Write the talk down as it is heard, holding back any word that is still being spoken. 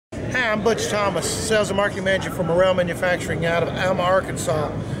Hi, I'm Butch Thomas, Sales and Marketing Manager for Morrell Manufacturing out of Alma,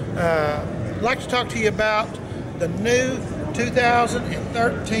 Arkansas. I'd like to talk to you about the new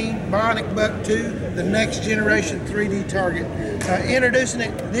 2013 Bionic Buck 2, the next generation 3D target. Introducing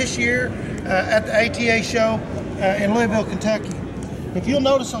it this year at the ATA show in Louisville, Kentucky. If you'll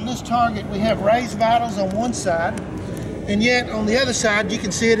notice on this target, we have raised vitals on one side, and yet on the other side, you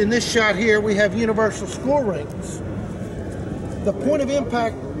can see it in this shot here, we have universal score rings. The point of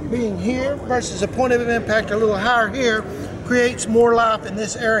impact being here versus a point of impact a little higher here creates more life in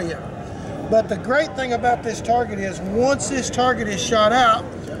this area. But the great thing about this target is once this target is shot out,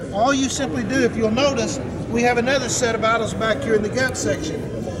 all you simply do, if you'll notice, we have another set of vitals back here in the gut section.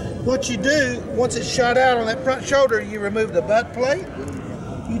 What you do, once it's shot out on that front shoulder, you remove the butt plate,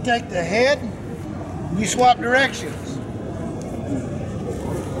 you take the head, you swap directions.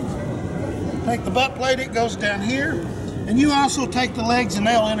 Take the butt plate, it goes down here. And you also take the legs and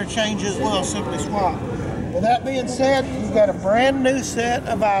they'll interchange as well, simply swap. With that being said, you've got a brand new set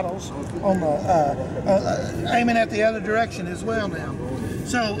of vitals on the, aiming at the other direction as well now.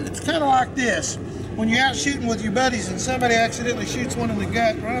 So it's kind of like this. When you're out shooting with your buddies and somebody accidentally shoots one in the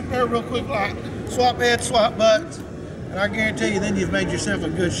gut, run up there real quick like swap heads, swap butts, and I guarantee you then you've made yourself a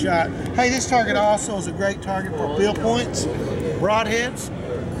good shot. Hey, this target also is a great target for field points, broadheads,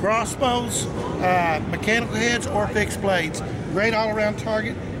 crossbows, mechanical heads, or fixed blades. Great all-around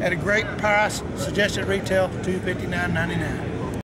target at a great price. Suggested retail $259.99.